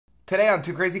Today on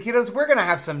Two Crazy Ketos, we're going to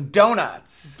have some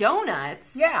donuts.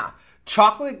 Donuts? Yeah.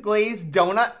 Chocolate glazed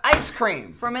donut ice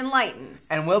cream. From Enlightened.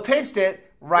 And we'll taste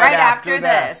it right after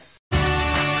this.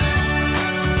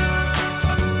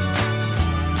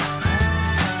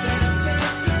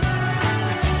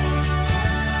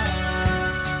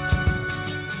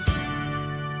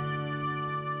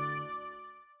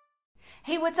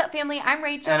 Hey, what's up, family? I'm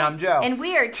Rachel. And I'm Joe. And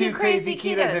we are Two Crazy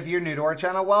Ketos. If you're new to our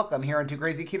channel, welcome. Here on Two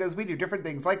Crazy Ketos, we do different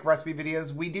things like recipe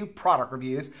videos, we do product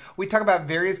reviews, we talk about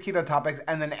various keto topics,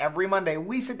 and then every Monday,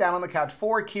 we sit down on the couch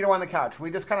for Keto on the Couch. We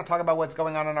just kind of talk about what's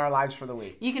going on in our lives for the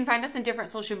week. You can find us on different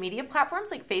social media platforms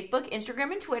like Facebook,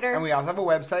 Instagram, and Twitter. And we also have a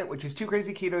website, which is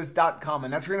twocrazyketos.com,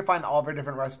 and that's where you're going to find all of our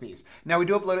different recipes. Now, we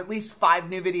do upload at least 5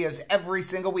 new videos every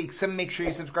single week, so make sure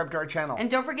you subscribe to our channel. And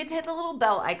don't forget to hit the little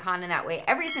bell icon, and that way,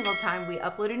 every single time we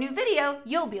upload a new video,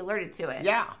 you'll be alerted to it.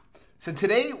 Yeah. So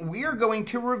today we are going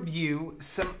to review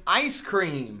some ice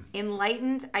cream.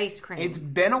 Enlightened ice cream. It's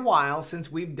been a while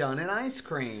since we've done an ice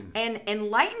cream. And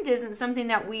Enlightened isn't something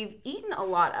that we've eaten a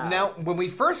lot of. Now, when we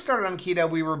first started on keto,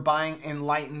 we were buying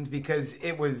Enlightened because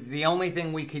it was the only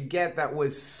thing we could get that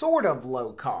was sort of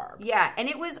low carb. Yeah, and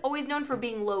it was always known for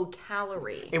being low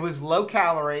calorie. It was low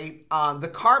calorie.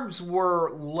 The carbs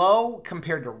were low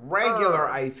compared to regular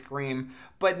ice cream,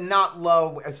 but not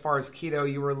low as far as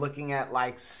keto. You were looking at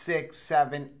like 6,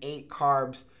 7, 8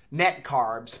 carbs, net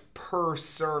carbs per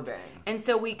serving. And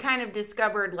so we kind of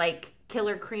discovered like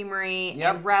Killer Creamery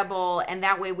Yep. and Rebel, and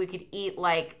that way we could eat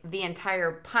like the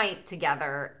entire pint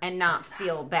together and not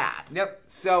feel bad. Yep.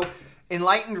 So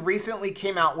Enlightened recently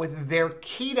came out with their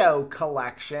keto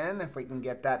collection, if we can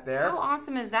get that there. How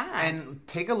awesome is that? And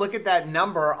take a look at that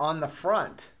number on the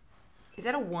front. Is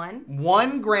that a 1?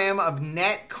 1 gram of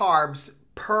net carbs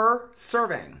per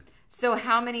serving. So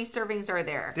how many servings are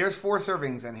there? There's 4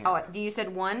 servings in here. Oh, you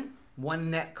said 1?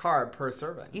 1 net carb per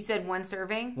serving. You said 1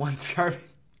 serving? 1 serving.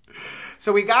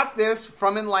 So we got this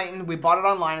from Enlightened. We bought it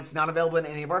online. It's not available in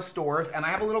any of our stores. And I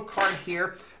have a little card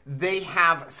here. They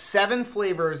have 7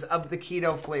 flavors of the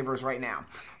keto flavors right now.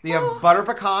 They have butter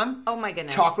pecan. Oh my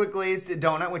goodness. Chocolate glazed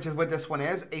donut, which is what this one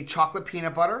is. A chocolate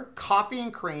peanut butter, coffee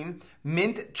and cream,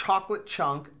 mint chocolate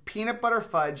chunk, peanut butter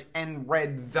fudge, and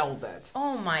red velvet.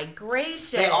 Oh my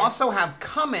gracious. They also have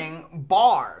coming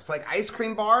bars, like ice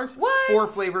cream bars. What? 4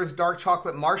 flavors: dark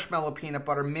chocolate, marshmallow peanut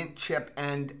butter, mint chip,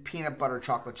 and peanut butter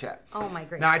chocolate chip. Oh my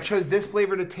gracious. Now I chose this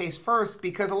flavor to taste first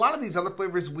because a lot of these other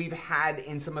flavors we've had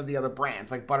in some of the other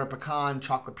brands, like butter pecan,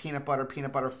 chocolate peanut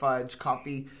butter fudge,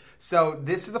 coffee. So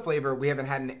this is the flavor we haven't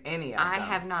had in any of them. I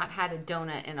have not had a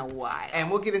donut in a while. And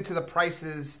we'll get into the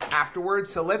prices afterwards.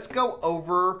 So let's go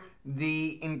over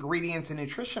the ingredients and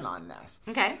nutrition on this.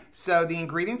 Okay. So the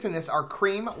ingredients in this are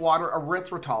cream, water,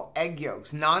 erythritol, egg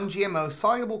yolks, non-GMO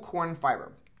soluble corn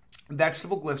fiber,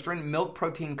 vegetable glycerin, milk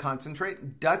protein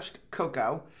concentrate, Dutch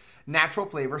cocoa, natural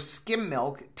flavor, skim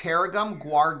milk, tarragon,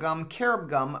 guar gum, carob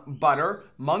gum, butter,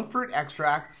 monk fruit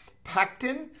extract,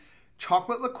 pectin,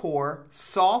 chocolate liqueur,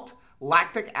 salt,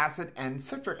 lactic acid, and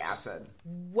citric acid.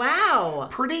 Wow.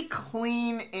 Pretty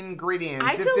clean ingredients.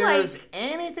 I If feel there's like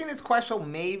anything that's questionable,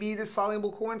 maybe the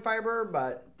soluble corn fiber,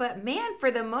 But man,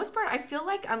 for the most part, I feel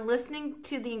like I'm listening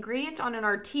to the ingredients on an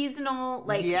artisanal,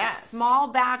 like small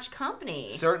batch company.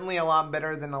 Certainly a lot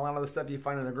better than a lot of the stuff you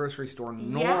find in a grocery store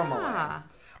normally. Yeah.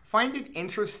 Find it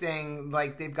interesting,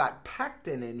 like they've got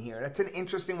pectin in here. That's an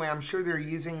interesting way. I'm sure they're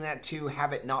using that to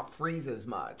have it not freeze as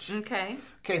much. Okay.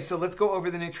 Okay, so let's go over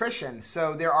the nutrition.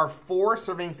 So there are 4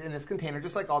 servings in this container,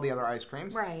 just like all the other ice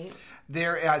creams. Right.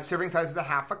 Their serving size is a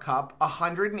half a cup,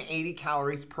 180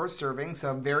 calories per serving,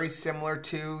 so very similar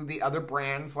to the other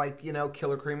brands like, you know,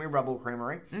 Killer Creamery, Rebel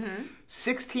Creamery.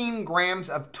 16 grams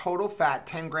of total fat,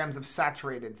 10 grams of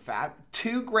saturated fat,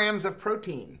 2 grams of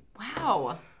protein.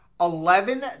 Wow.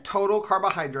 11 total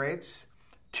carbohydrates,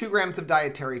 2 grams of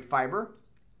dietary fiber,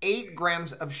 8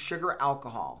 grams of sugar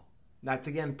alcohol. That's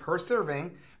again per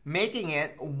serving, making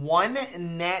it 1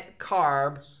 net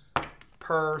carb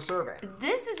per serving.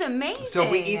 This is amazing. So if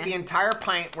we eat the entire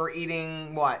pint, we're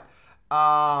eating what?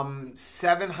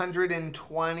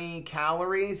 720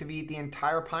 calories if you eat the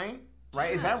entire pint?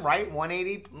 Right? Is that right?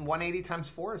 180 times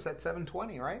 4 is that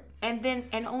 720, right? And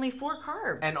only 4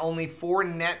 carbs. And only 4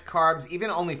 net carbs, even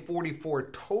only 44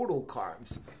 total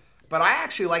carbs. But I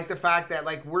actually like the fact that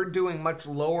like we're doing much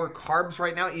lower carbs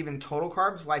right now, even total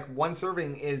carbs. Like 1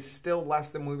 serving is still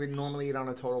less than we would normally eat on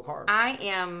a total carb. I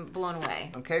am blown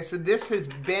away. Okay, so this has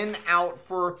been out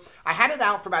for, I had it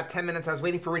out for about 10 minutes. I was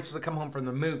waiting for Rachel to come home from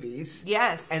the movies.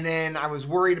 Yes. And then I was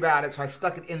worried about it, so I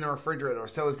stuck it in the refrigerator.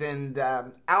 So it was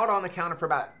out on the counter for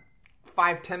about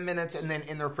 5-10 minutes and then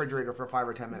in the refrigerator for 5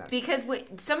 or 10 minutes. Because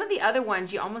some of the other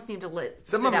ones, you almost need to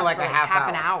some of them are like a half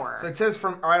an hour. So it says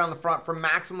right on the front, for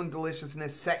maximum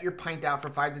deliciousness, set your pint out for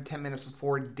 5 to 10 minutes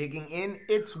before digging in.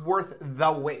 It's worth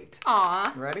the wait.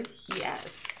 Aw. Ready?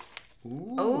 Yes.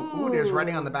 Ooh, there's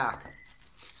writing on the back.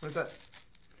 What is that?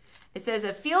 It says,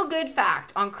 a feel-good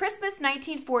fact. On Christmas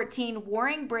 1914,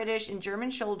 warring British and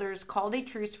German soldiers called a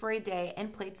truce for a day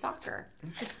and played soccer.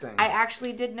 Interesting. I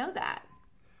actually did know that.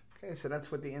 Okay, so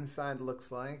that's what the inside looks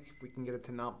like. If we can get it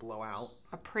to not blow out.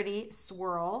 A pretty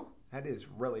swirl. That is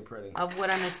really pretty. Of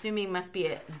what I'm assuming must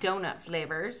be donut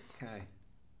flavors. Okay.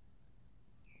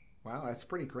 Wow, that's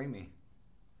pretty creamy.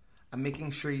 I'm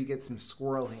making sure you get some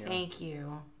swirl here. Thank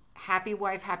you. Happy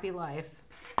wife, happy life.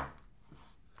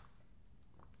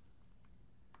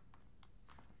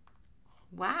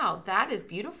 Wow, that is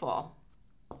beautiful.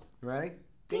 You ready?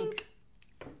 Dink.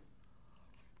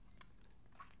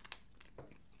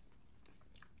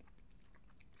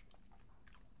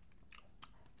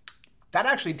 That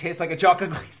actually tastes like a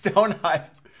chocolate glazed donut.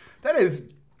 That is,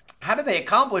 how did they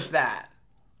accomplish that?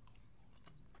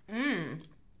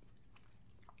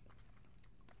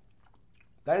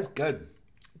 That is good.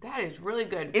 That is really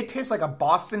good. It tastes like a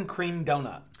Boston cream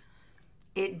donut.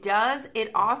 It does.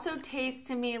 It also tastes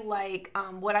to me like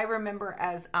what I remember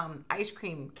as ice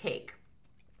cream cake.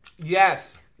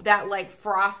 Yes. That like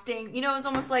frosting, you know, it's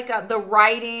almost like the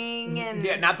writing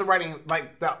and not the writing,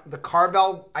 like the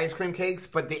Carvel ice cream cakes,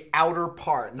 but the outer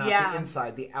part, not the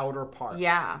inside, the outer part.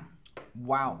 Yeah.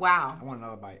 Wow. Wow. I want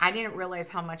another bite. I didn't realize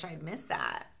how much I'd missed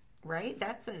that. Right?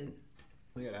 That's a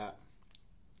look at that.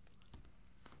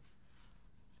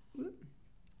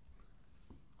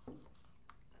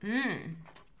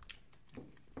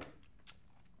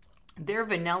 Their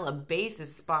vanilla base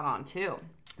is spot on too.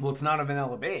 Well, it's not a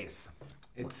vanilla base.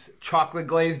 It's chocolate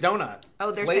glazed donut.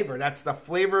 Oh, there's flavor. That's the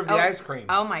flavor of the ice cream.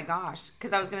 Oh my gosh!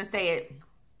 Because I was gonna say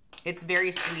it's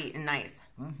very sweet and nice.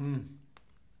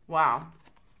 Wow.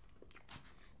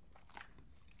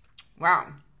 Wow.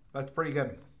 That's pretty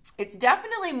good. It's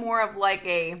definitely more of like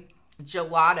a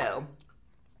gelato.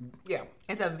 Yeah.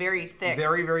 It's a very thick.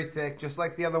 Very, very thick. Just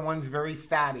like the other ones, very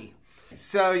fatty.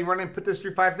 So you want to put this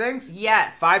through 5 things?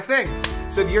 Yes. 5 things.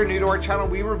 So if you're new to our channel,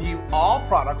 we review all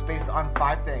products based on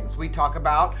 5 things. We talk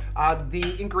about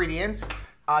the ingredients.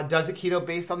 Does it keto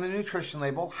based on the nutrition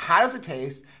label? How does it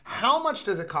taste? How much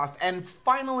does it cost? And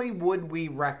finally, would we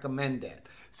recommend it?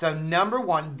 So number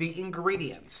 1, the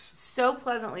ingredients. So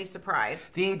pleasantly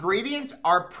surprised. The ingredients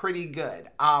are pretty good.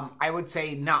 I would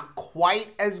say not quite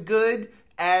as good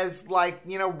as like,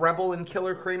 you know, Rebel and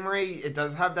Killer Creamery. It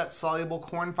does have that soluble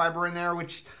corn fiber in there,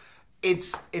 which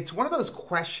it's one of those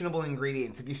questionable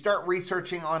ingredients. If you start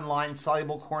researching online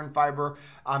soluble corn fiber,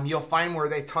 you'll find where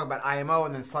they talk about IMO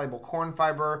and then soluble corn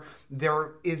fiber.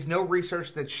 There is no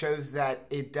research that shows that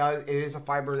it is a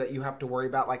fiber that you have to worry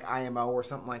about like IMO or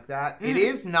something like that. It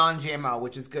is non-GMO,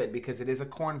 which is good because it is a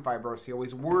corn fiber, so you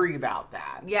always worry about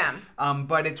that. Yeah.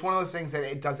 But it's one of those things that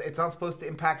it's not supposed to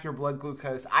impact your blood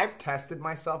glucose. I've tested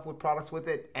myself with products with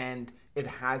it and it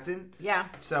hasn't. Yeah.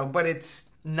 So, but it's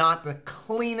not the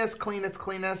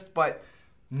cleanest, but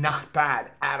not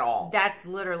bad at all. That's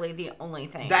literally the only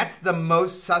thing. That's the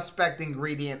most suspect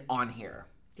ingredient on here.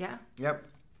 Yeah. Yep.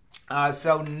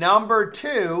 So number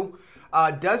 2,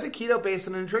 does it keto based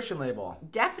on a nutrition label?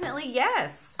 Definitely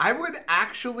yes. I would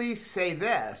actually say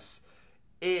this.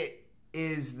 It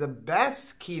is the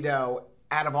best keto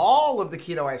out of all of the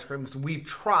keto ice creams we've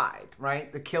tried,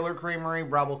 right? The Killer Creamery,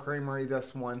 Rebel Creamery,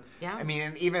 this one. Yeah. I mean,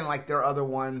 and even like their other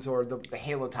ones or the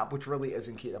Halo Top, which really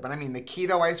isn't keto. But I mean, the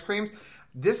keto ice creams,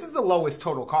 this is the lowest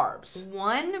total carbs.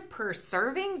 1 per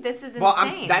serving? This is insane.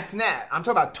 Well, that's net. I'm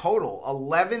talking about total.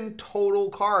 11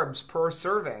 total carbs per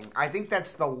serving. I think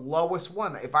that's the lowest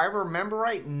one. If I remember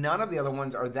right, none of the other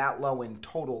ones are that low in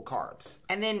total carbs.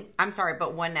 And then, I'm sorry,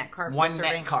 but 1 net carb per serving. 1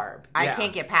 net carb. I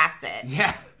can't get past it.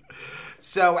 Yeah.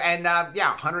 So, and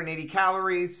 180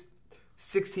 calories,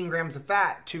 16 grams of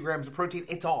fat, 2 grams of protein.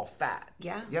 It's all fat.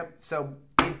 Yeah. Yep. So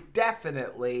it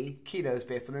definitely ketos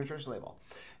based on the nutrition label.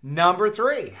 Number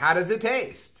 3, how does it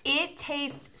taste? It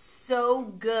tastes so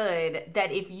good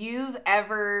that if you've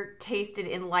ever tasted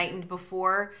Enlightened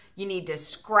before, you need to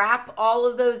scrap all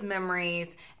of those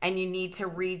memories and you need to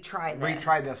retry this.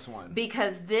 Retry this one.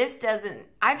 Because this doesn't...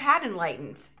 I've had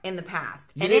Enlightened in the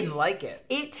past. You didn't like it.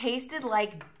 It tasted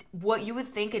like what you would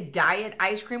think a diet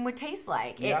ice cream would taste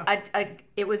like. Yeah.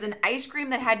 It was an ice cream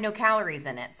that had no calories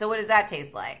in it. So what does that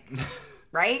taste like?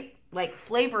 Right? Like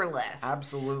flavorless.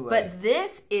 Absolutely. But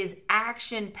this is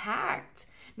action-packed.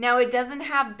 Now, it doesn't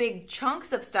have big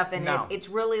chunks of stuff in it. It's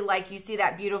really like you see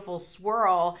that beautiful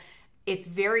swirl. it's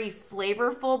very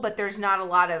flavorful, but there's not a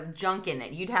lot of junk in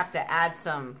it. You'd have to add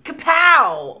some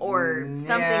kapow or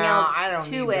something else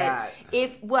to it. That.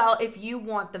 If you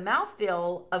want the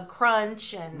mouthfeel of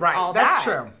crunch and all that's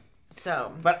that. true.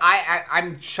 So, but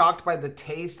I'm shocked by the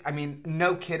taste. I mean,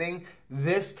 no kidding.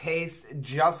 This tastes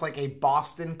just like a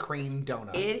Boston cream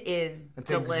donut. It is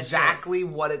delicious. Exactly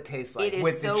what it tastes like. It is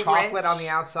with so the chocolate rich. on the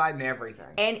outside and everything.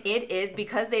 And it is,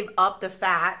 because they've upped the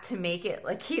fat to make it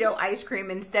like keto ice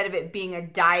cream instead of it being a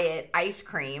diet ice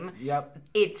cream. Yep.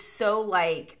 It's so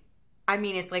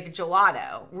it's like a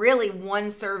gelato. Really,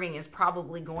 one serving is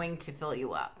probably going to fill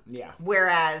you up. Yeah.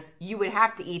 Whereas you would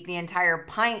have to eat the entire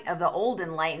pint of the old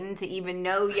Enlightened to even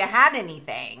know you had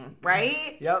anything,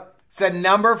 right? Yep. So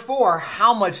number 4,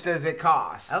 how much does it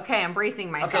cost? Okay, I'm bracing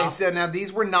myself. Okay, so now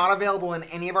these were not available in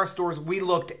any of our stores. We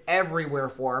looked everywhere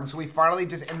for them, so we finally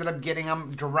just ended up getting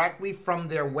them directly from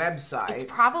their website. It's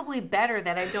probably better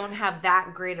that I don't have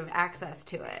that great of access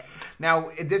to it. Now,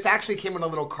 this actually came with a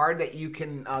little card that you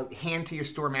can hand to your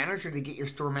store manager to get your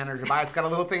store manager to buy. It's got a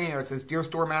little thing here that says, "Dear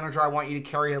store manager, I want you to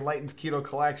carry Enlightened's Keto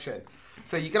Collection."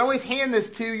 So you can always hand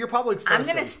this to your Publix person. I'm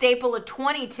going to staple a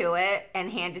 20 to it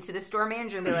and hand it to the store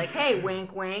manager and be like, hey,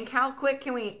 wink, wink, how quick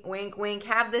can we, wink, wink,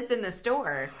 have this in the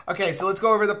store? Okay, so let's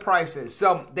go over the prices.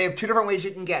 So they have 2 different ways you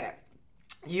can get it.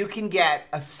 You can get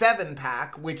a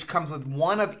 7-pack, which comes with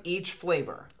 1 of each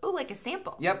flavor. Oh, like a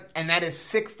sample. Yep, and that is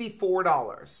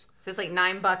 $64. So it's like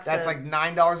 $9. That's like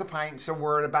 $9 a pint. So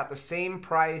we're at about the same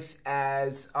price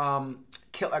as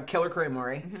Killer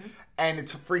Creamery, and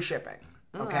it's free shipping.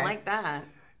 Oh, okay? I like that.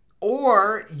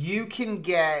 Or you can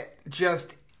get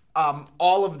just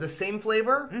all of the same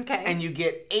flavor, and you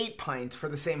get 8 pints for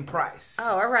the same price.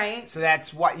 Oh, all right. So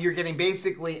that's what you're getting,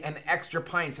 basically an extra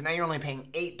pint. So now you're only paying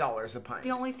 $8 a pint.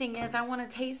 The only thing is I want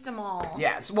to taste them all.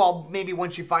 Yes. Well, maybe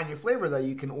once you find your flavor, though,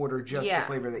 you can order just the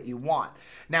flavor that you want.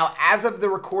 Now, as of the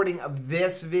recording of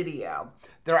this video,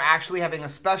 they're actually having a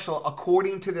special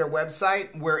according to their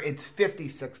website where it's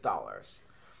 $56.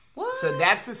 What? So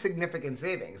that's a significant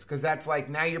savings, because that's like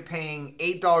now you're paying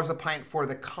 $8 a pint for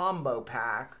the combo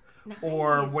pack. Nice.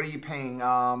 Or what are you paying?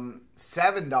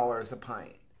 $7 a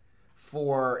pint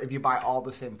for if you buy all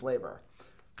the same flavor.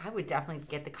 I would definitely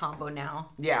get the combo now.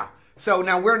 Yeah. So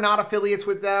now we're not affiliates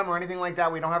with them or anything like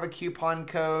that. We don't have a coupon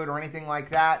code or anything like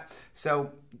that.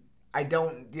 So I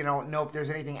don't, know if there's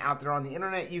anything out there on the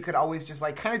internet. You could always just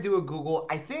kind of do a Google.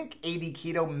 I think AD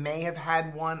Keto may have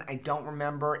had one. I don't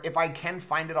remember. If I can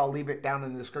find it, I'll leave it down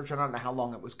in the description. I don't know how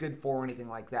long it was good for or anything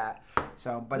like that.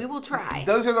 But we will try.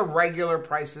 Those are the regular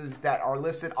prices that are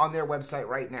listed on their website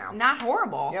right now. Not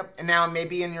horrible. Yep. And now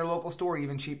maybe in your local store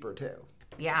even cheaper too.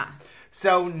 Yeah.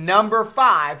 So number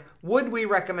 5, would we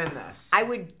recommend this? I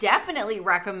would definitely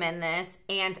recommend this,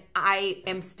 and I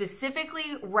am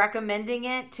specifically recommending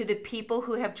it to the people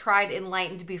who have tried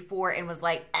Enlightened before and was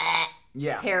like,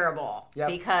 terrible. Yep.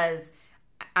 Because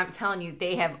I'm telling you,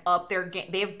 they have upped their game.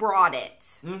 They have brought it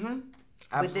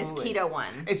with this keto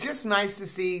one. It's just nice to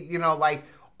see,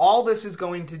 all this is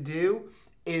going to do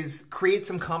is create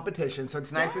some competition. So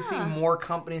it's nice to see more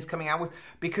companies coming out with,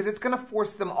 because it's going to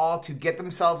force them all to get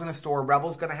themselves in a store.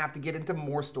 Rebel's going to have to get into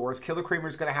more stores. Killer Creamery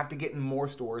is going to have to get in more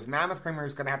stores. Mammoth Creamery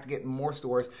is going to have to get in more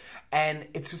stores. And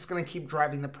it's just going to keep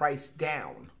driving the price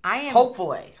down.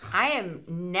 Hopefully. I am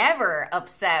never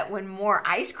upset when more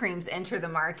ice creams enter the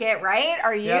market, right?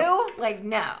 Are you? Yep.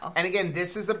 No. And again,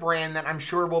 this is a brand that I'm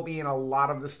sure will be in a lot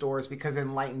of the stores, because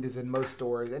Enlightened is in most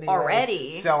stores anyway.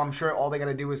 Already. So I'm sure all they got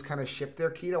to do is kind of shift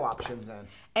their keto options in.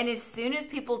 And as soon as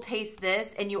people taste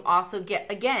this, and you also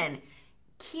get, again,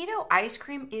 keto ice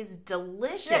cream is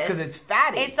delicious. Yeah, because it's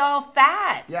fatty. It's all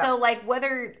fat. Yeah. So,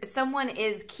 whether someone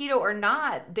is keto or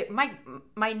not,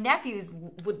 my nephews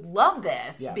would love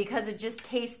this because it just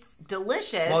tastes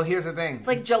delicious. Well, here's the thing. It's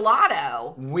like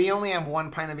gelato. We only have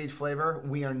 1 pint of each flavor.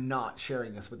 We are not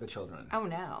sharing this with the children. Oh,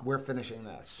 no. We're finishing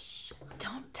this. Shh.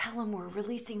 Don't tell them we're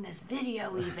releasing this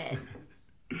video even.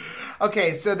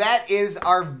 Okay, so that is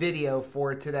our video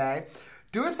for today.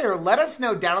 Do us a favor, let us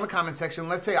know down in the comment section.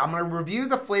 Let's say I'm going to review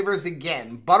the flavors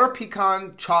again. Butter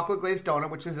pecan chocolate glazed donut,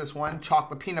 which is this one.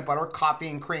 Chocolate peanut butter, coffee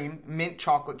and cream, mint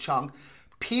chocolate chunk,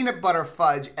 peanut butter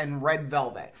fudge, and red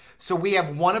velvet. So we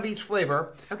have 1 of each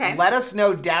flavor. Okay. Let us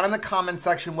know down in the comment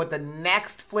section what the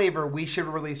next flavor we should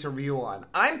release a review on.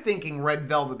 I'm thinking red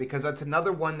velvet, because that's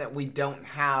another one that we don't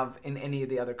have in any of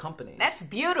the other companies. That's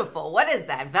beautiful. What is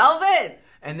that? Velvet?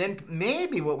 And then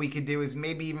maybe what we could do is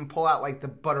maybe even pull out the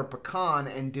butter pecan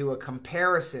and do a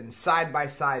comparison,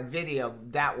 side-by-side video,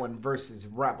 that one versus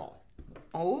Rebel.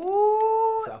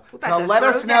 Oh. So let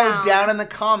us know down in the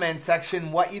comments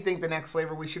section what you think the next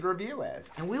flavor we should review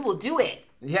is. And we will do it.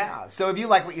 Yeah. So if you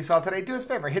like what you saw today, do us a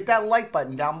favor. Hit that like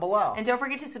button down below. And don't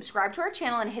forget to subscribe to our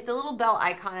channel and hit the little bell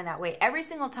icon. And that way, every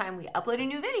single time we upload a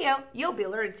new video, you'll be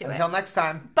alerted to it. Until next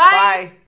time. Bye.